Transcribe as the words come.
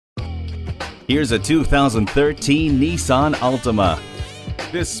Here's a 2013 Nissan Altima.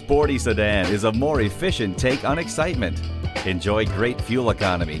 This sporty sedan is a more efficient take on excitement. Enjoy great fuel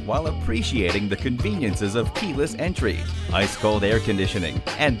economy while appreciating the conveniences of keyless entry, ice-cold air conditioning,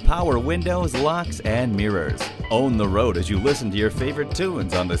 and power windows, locks, and mirrors. Own the road as you listen to your favorite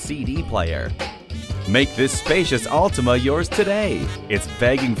tunes on the CD player. Make this spacious Altima yours today. It's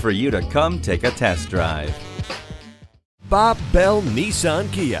begging for you to come take a test drive. Bell Nissan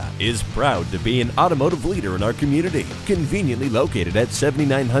Kia is proud to be an automotive leader in our community, conveniently located at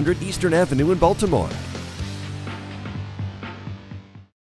 7900 Eastern Avenue in Baltimore.